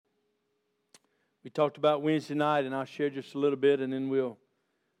We talked about Wednesday night, and I'll share just a little bit, and then we'll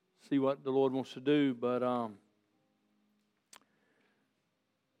see what the Lord wants to do. But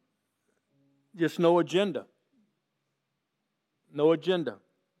just no agenda. No agenda.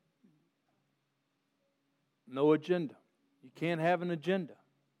 No agenda. You can't have an agenda.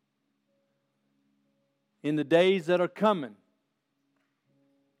 In the days that are coming,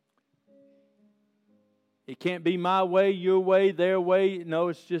 it can't be my way, your way, their way. No,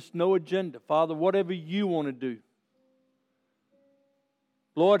 it's just no agenda. Father, whatever you want to do.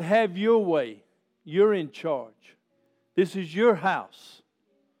 Lord, have your way. You're in charge. This is your house.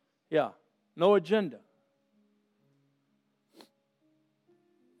 Yeah, no agenda.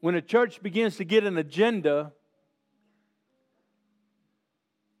 When a church begins to get an agenda,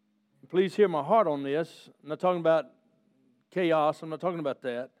 please hear my heart on this. I'm not talking about chaos. I'm not talking about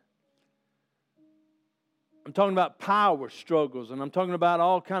that. I'm talking about power struggles, and I'm talking about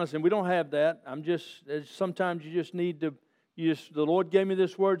all kinds of things. We don't have that. Sometimes you just need to. The Lord gave me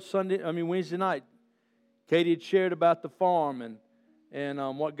this word Wednesday night. Katie had shared about the farm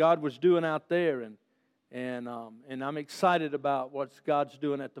and what God was doing out there, and I'm excited about what God's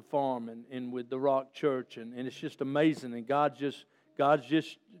doing at the farm and with the Rock Church, and it's just amazing. And God's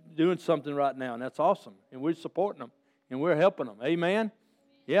just doing something right now, and that's awesome. And we're supporting them, and we're helping them. Amen.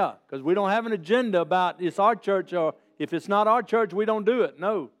 Yeah, because we don't have an agenda about it's our church, or if it's not our church, we don't do it.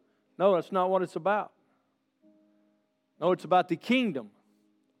 No, that's not what it's about. No, it's about the kingdom.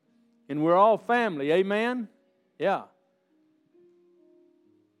 And we're all family. Amen? Yeah.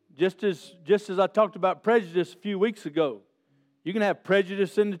 Just as I talked about prejudice a few weeks ago, you can have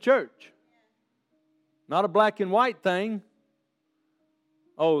prejudice in the church. Not a black and white thing.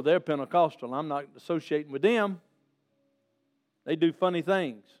 Oh, they're Pentecostal. I'm not associating with them. They do funny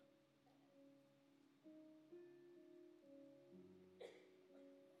things.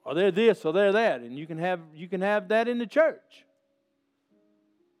 Or they're this or they're that. And you can have that in the church.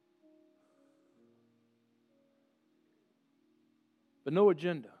 But no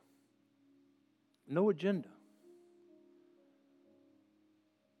agenda. No agenda.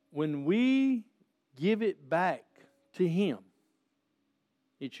 When we give it back to Him,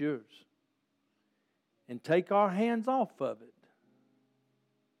 it's yours. And take our hands off of it,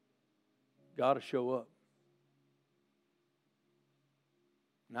 God will show up.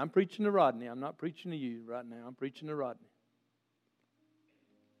 And I'm preaching to Rodney. I'm not preaching to you right now. I'm preaching to Rodney.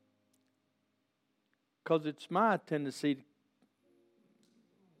 Because it's my tendency to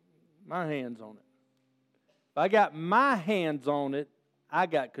my hands on it. If I got my hands on it, I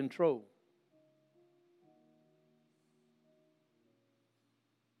got control.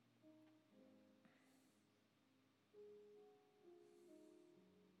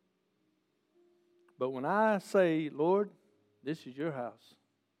 But when I say, Lord, this is your house,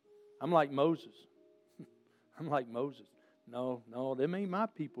 I'm like Moses. I'm like Moses. No, them ain't my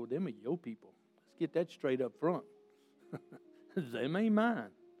people. Them are your people. Let's get that straight up front. Them ain't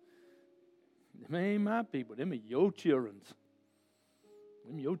mine. Them ain't my people. Them are your children's.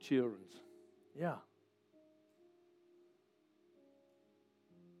 Them your children's. Yeah.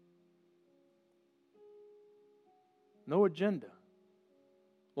 No agenda.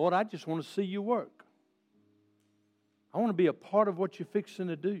 Lord, I just want to see you work. I want to be a part of what you're fixing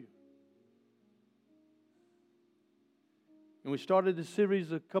to do. And we started this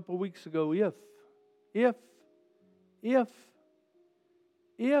series a couple of weeks ago. If you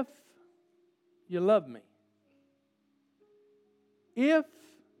love me. If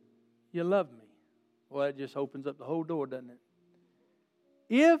you love me. Well, that just opens up the whole door, doesn't it?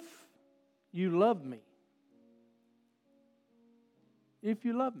 If you love me. If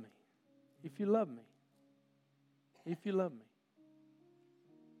you love me. If you love me. If you love me.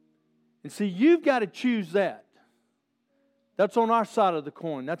 And see, you've got to choose that. That's on our side of the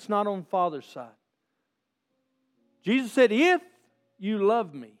coin. That's not on Father's side. Jesus said, if you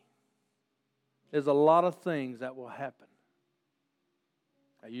love me, there's a lot of things that will happen.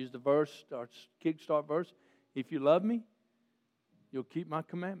 I used the verse, our kickstart verse. If you love me, you'll keep my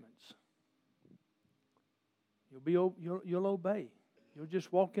commandments. You'll obey. You'll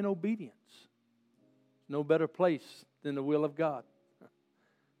just walk in obedience. There's no better place than the will of God.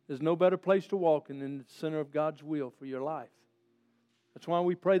 There's no better place to walk than the center of God's will for your life. That's why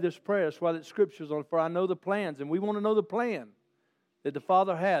we pray this prayer. That's why that scripture's on. For I know the plans, and we want to know the plan that the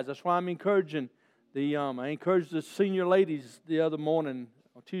Father has. That's why I'm encouraging I encouraged the senior ladies the other morning,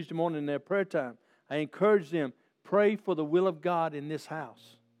 on Tuesday morning in their prayer time. I encouraged them, pray for the will of God in this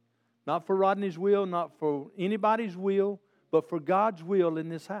house. Not for Rodney's will, not for anybody's will, but for God's will in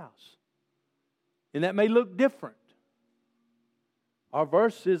this house. And that may look different. Our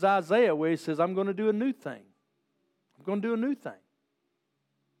verse is Isaiah, where he says, I'm going to do a new thing. I'm going to do a new thing.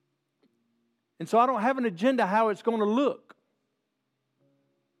 And so I don't have an agenda how it's going to look.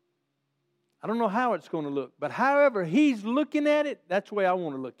 I don't know how it's going to look. But however He's looking at it, that's the way I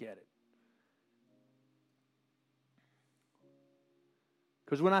want to look at it.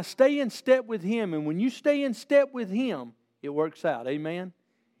 Because when I stay in step with Him, and when you stay in step with Him, it works out. Amen?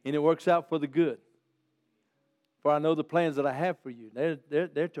 And it works out for the good. For I know the plans that I have for you.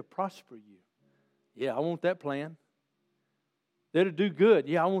 They're to prosper you. Yeah, I want that plan. They're to do good.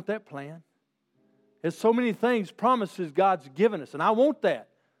 Yeah, I want that plan. There's so many things, promises God's given us, and I want that.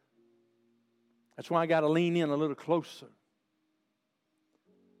 That's why I got to lean in a little closer.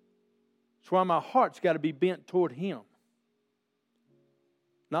 That's why my heart's got to be bent toward Him.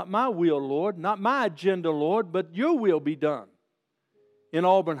 Not my will, Lord, not my agenda, Lord, but Your will be done in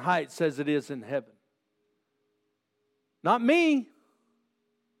Auburn Heights as it is in heaven. Not me.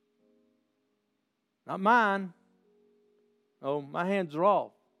 Not mine. Oh, my hands are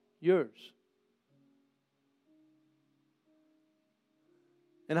off. Yours.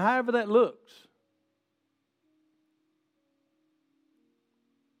 And however that looks.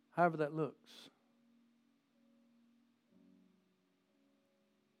 However that looks.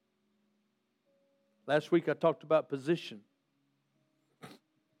 Last week I talked about position.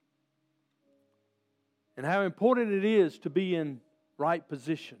 And how important it is to be in right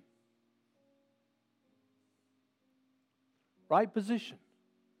position. Right position.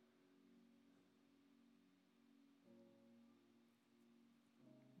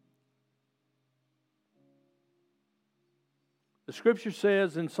 The Scripture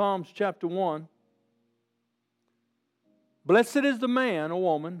says in Psalms chapter 1, Blessed is the man or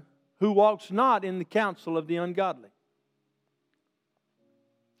woman who walks not in the counsel of the ungodly.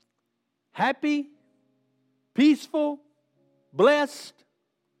 Happy, peaceful, blessed,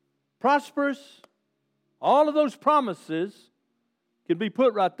 prosperous, all of those promises can be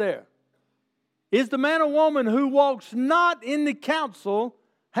put right there. Is the man or woman who walks not in the counsel,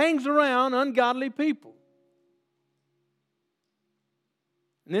 hangs around ungodly people.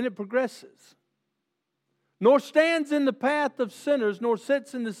 And then it progresses. Nor stands in the path of sinners, nor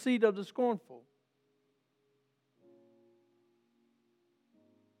sits in the seat of the scornful.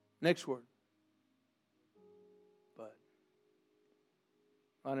 Next word. But.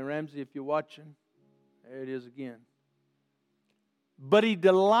 Ronnie Ramsey, if you're watching, there it is again. But his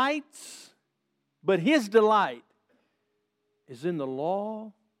delight is in the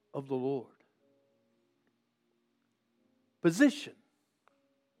law of the Lord. Position.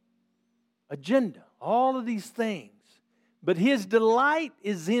 Agenda. All of these things. But his delight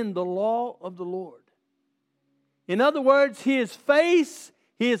is in the law of the Lord. In other words, his face,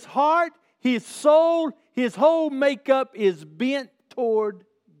 his heart, his soul, his whole makeup is bent toward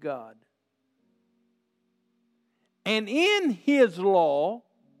God. And in His law,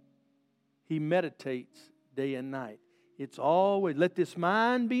 he meditates day and night. It's always, let this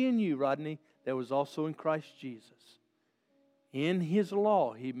mind be in you, Rodney, that was also in Christ Jesus. In His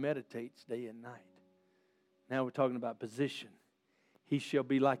law, he meditates day and night. Now we're talking about position. He shall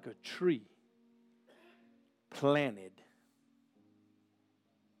be like a tree planted.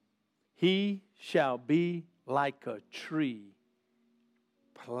 He shall be like a tree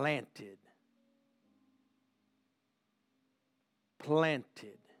planted.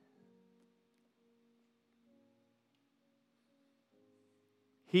 Planted.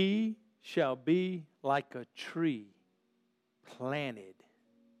 He shall be like a tree planted.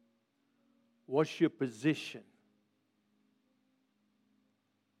 What's your position?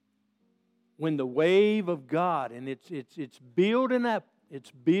 When the wave of God, and it's building up,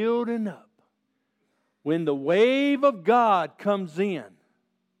 it's building up. When the wave of God comes in,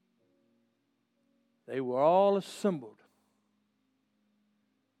 they were all assembled.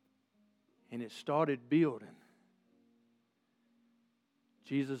 And it started building.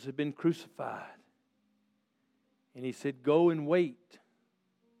 Jesus had been crucified. And He said, go and wait.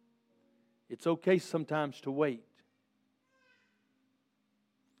 It's okay sometimes to wait.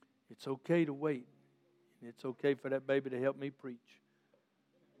 It's okay to wait. And it's okay for that baby to help me preach.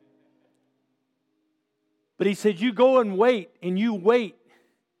 But He said, you go and wait. And you wait.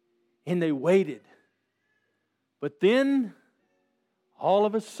 And they waited. But then, all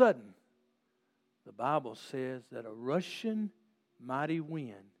of a sudden, the Bible says that a rushing mighty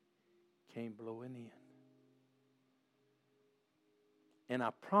wind came blowing in. And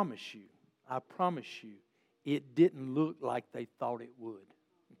I promise you, it didn't look like they thought it would.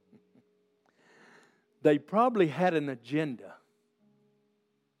 They probably had an agenda.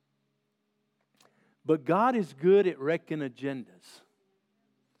 But God is good at wrecking agendas.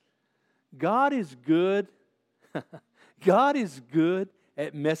 God is good. God is good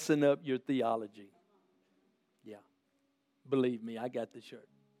at messing up your theology. Yeah. Believe me, I got the shirt.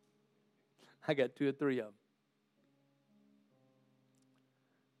 I got 2 or 3 of them.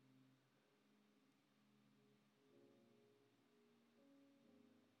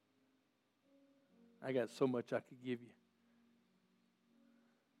 I got so much I could give you.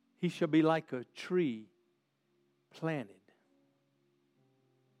 He shall be like a tree planted.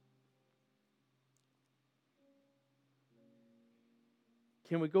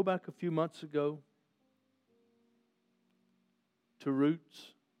 Can we go back a few months ago to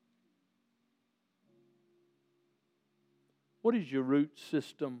roots? What does your root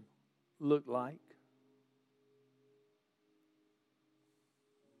system look like?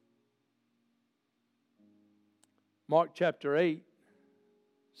 Mark chapter 8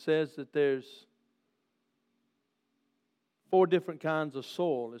 says that there's 4 different kinds of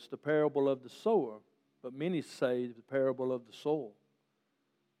soil. It's the parable of the sower, but many say the parable of the soil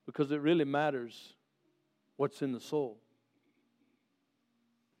because it really matters what's in the soil.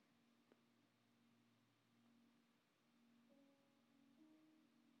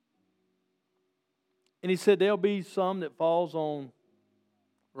 And he said there'll be some that falls on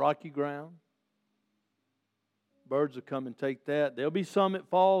rocky ground. Birds will come and take that. There'll be some that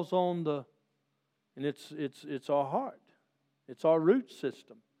falls on and it's our heart. It's our root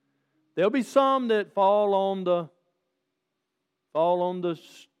system. There'll be some that fall on the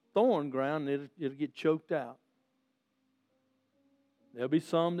thorn ground and it'll get choked out. There'll be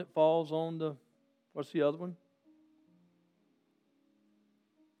some that falls on what's the other one?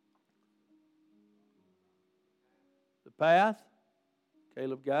 The path.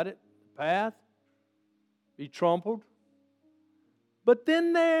 Caleb got it. The path. Be trampled. But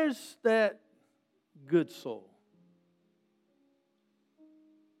then there's that good soul.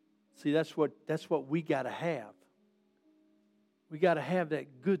 See, that's what we got to have. We got to have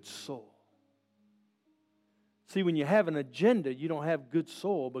that good soul. See, when you have an agenda, you don't have good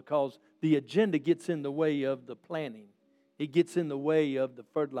soul because the agenda gets in the way of the planting. It gets in the way of the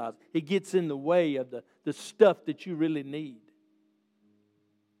fertilizer. It gets in the way of the stuff that you really need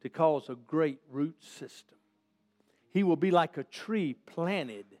to cause a great root system. He will be like a tree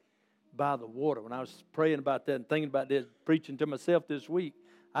planted by the water. When I was praying about that and thinking about this, preaching to myself this week,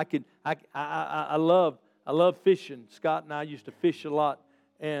 I love fishing. Scott and I used to fish a lot,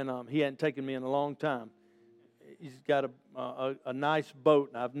 and he hadn't taken me in a long time. He's got a nice boat,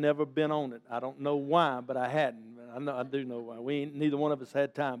 and I've never been on it. I don't know why, but I hadn't. I do know why. Neither one of us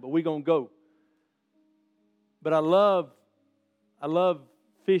had time, but we're gonna go. But I love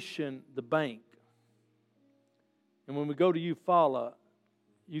fishing the bank. And when we go to Eufaula,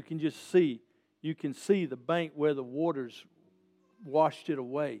 you can see the bank where the waters washed it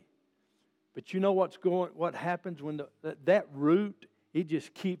away. But you know what happens when that root, it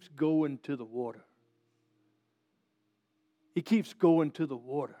just keeps going to the water. It keeps going to the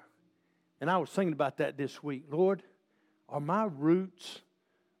water. And I was thinking about that this week. Lord, are my roots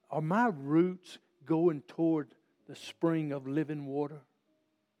going toward the spring of living water?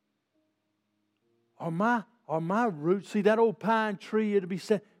 Are my roots, see that old pine tree, it'll be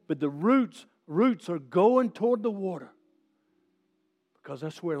said, but the roots are going toward the water because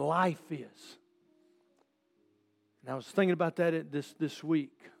that's where life is. And I was thinking about that this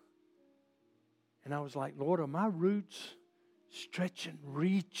week. And I was like, Lord, are my roots stretching,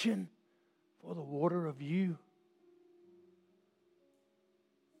 reaching for the water of you?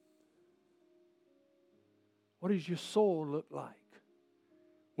 What does your soul look like?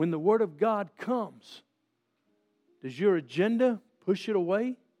 When the Word of God comes, does your agenda push it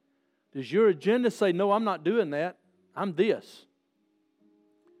away? Does your agenda say, no, I'm not doing that. I'm this?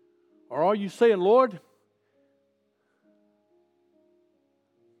 Or are you saying, Lord,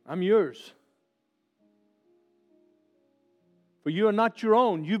 I'm yours. For you are not your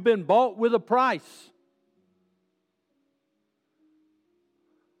own. You've been bought with a price.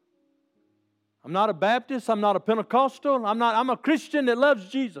 I'm not a Baptist. I'm not a Pentecostal. I'm a Christian that loves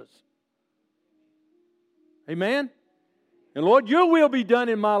Jesus. Amen? And Lord, your will be done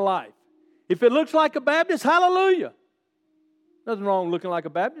in my life. If it looks like a Baptist, hallelujah. Nothing wrong with looking like a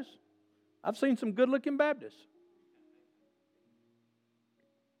Baptist. I've seen some good-looking Baptists.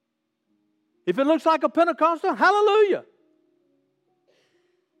 If it looks like a Pentecostal, hallelujah.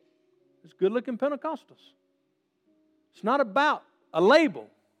 There's good-looking Pentecostals. It's not about a label.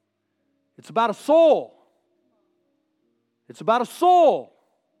 It's about a soul. It's about a soul.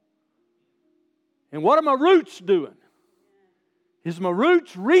 And what are my roots doing? Is my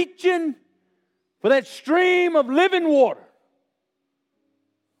roots reaching for that stream of living water?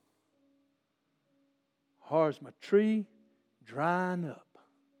 Or is my tree drying up?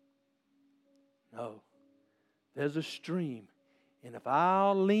 No. There's a stream. And if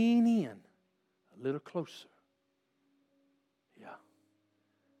I'll lean in a little closer, yeah,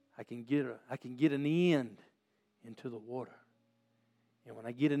 I can get an end into the water. And when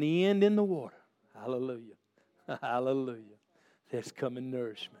I get an end in the water, hallelujah, hallelujah, there's coming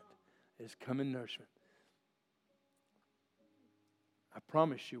nourishment. There's coming nourishment. I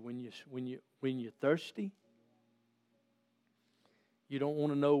promise you, when you're thirsty, you don't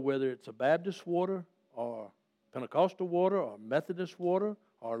want to know whether it's a Baptist water or Pentecostal water or Methodist water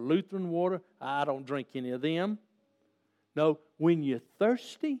or Lutheran water. I don't drink any of them. No, when you're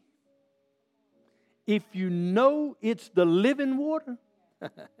thirsty, if you know it's the living water,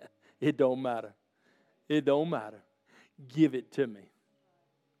 it don't matter. It don't matter. Give it to me.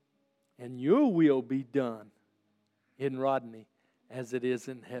 And your will be done in Rodney as it is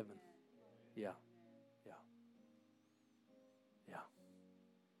in heaven. Yeah. Yeah. Yeah.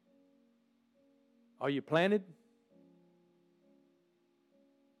 Are you planted?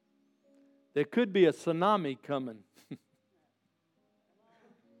 There could be a tsunami coming.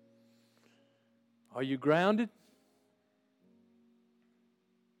 Are you grounded?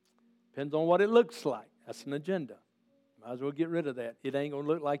 Depends on what it looks like. That's an agenda. Might as well get rid of that. It ain't going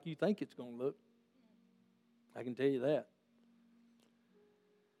to look like you think it's going to look. I can tell you that.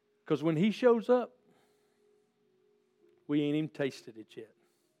 Because when He shows up, we ain't even tasted it yet.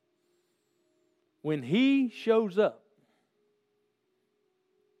 When He shows up,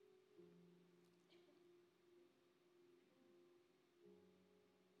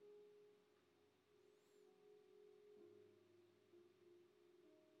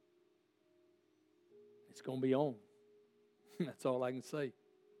 it's going to be on. That's all I can say.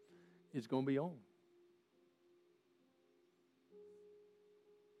 It's going to be on.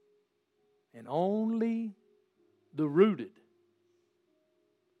 And only the rooted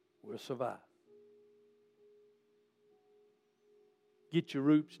will survive. Get your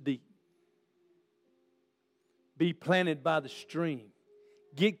roots deep. Be planted by the stream.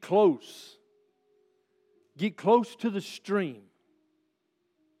 Get close. Get close to the stream.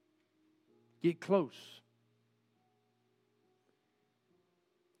 Get close.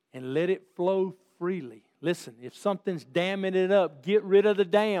 And let it flow freely. Listen, if something's damming it up, get rid of the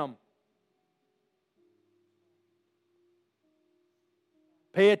dam.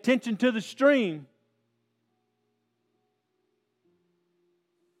 Pay attention to the stream.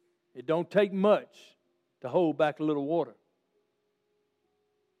 It don't take much to hold back a little water.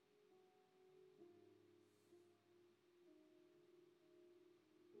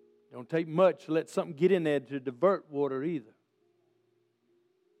 Don't take much to let something get in there to divert water either.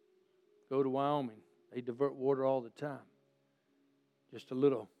 Go to Wyoming. They divert water all the time. Just a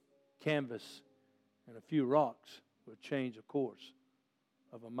little canvas and a few rocks will change the course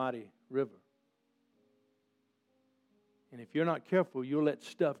of a mighty river. And if you're not careful, you'll let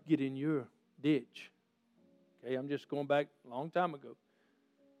stuff get in your ditch. Okay, I'm just going back a long time ago.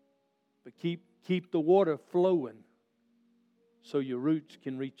 But keep the water flowing so your roots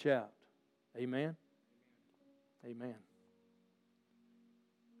can reach out. Amen? Amen.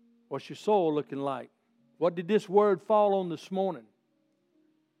 What's your soul looking like? What did this word fall on this morning?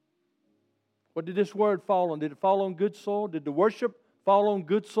 What did this word fall on? Did it fall on good soil? Did the worship fall on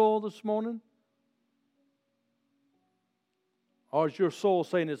good soil this morning? Or is your soul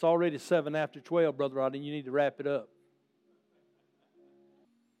saying it's already 7 after 12, Brother Rodney, you need to wrap it up?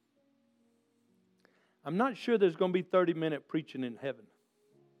 I'm not sure there's going to be 30-minute preaching in heaven.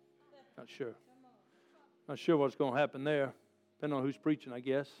 Not sure. Not sure what's going to happen there. Depending on who's preaching, I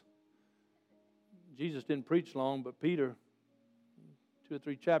guess. Jesus didn't preach long, but Peter, 2 or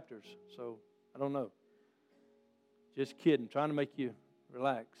 3 chapters. So, I don't know. Just kidding. Trying to make you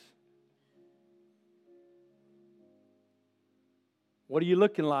relax. What are you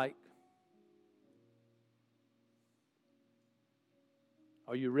looking like?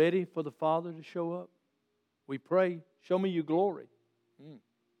 Are you ready for the Father to show up? We pray, show me your glory.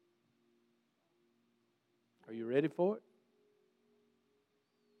 Are you ready for it?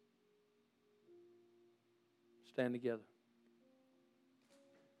 Stand together.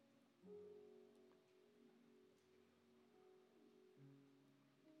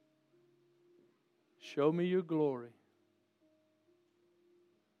 Show me your glory.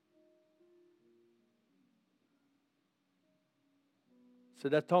 So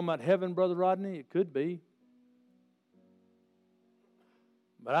that's talking about heaven, Brother Rodney? It could be.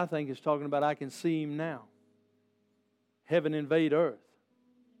 But I think it's talking about I can see Him now. Heaven invade earth.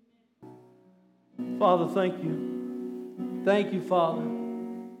 Father, thank you. Thank you, Father.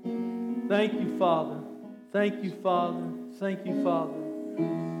 Thank you, Father, Thank you, Father. Thank you, Father.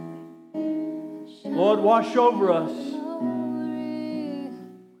 Lord, wash over us.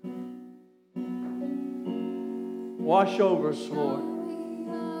 Wash over us, Lord.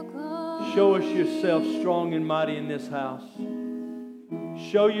 Show us yourself strong and mighty in this house.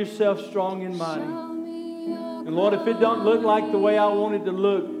 Show yourself strong and mighty. And Lord, if it don't look like the way I want it to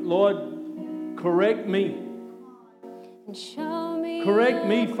look, Lord, correct me. Correct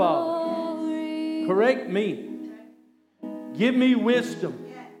me, Father. Correct me. Give me wisdom.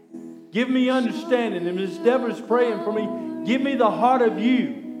 Give me understanding. And as Deborah's praying for me, give me the heart of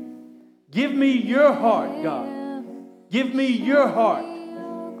you. Give me your heart, God. Give me your heart.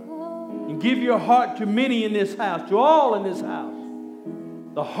 And give your heart to many in this house, to all in this house.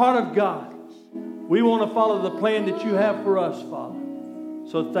 The heart of God. We want to follow the plan that you have for us, Father.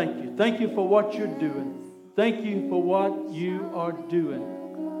 So thank you. Thank you for what you're doing. Thank you for what you are doing.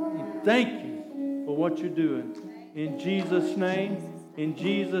 And thank you for what you're doing. In Jesus' name, in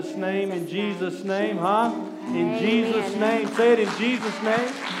Jesus' name, in Jesus' name, huh? In Jesus' name. Say it in Jesus'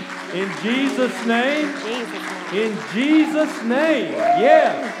 name. In Jesus' name. In Jesus' name.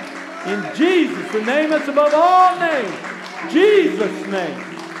 Yes. In Jesus, the name that's above all names. Jesus' name.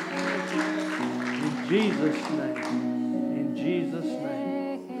 In Jesus' name. In Jesus'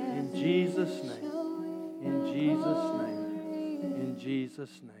 name. In Jesus' name. In Jesus' name. In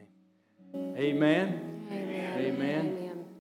Jesus' name. Amen. Amen. Amen.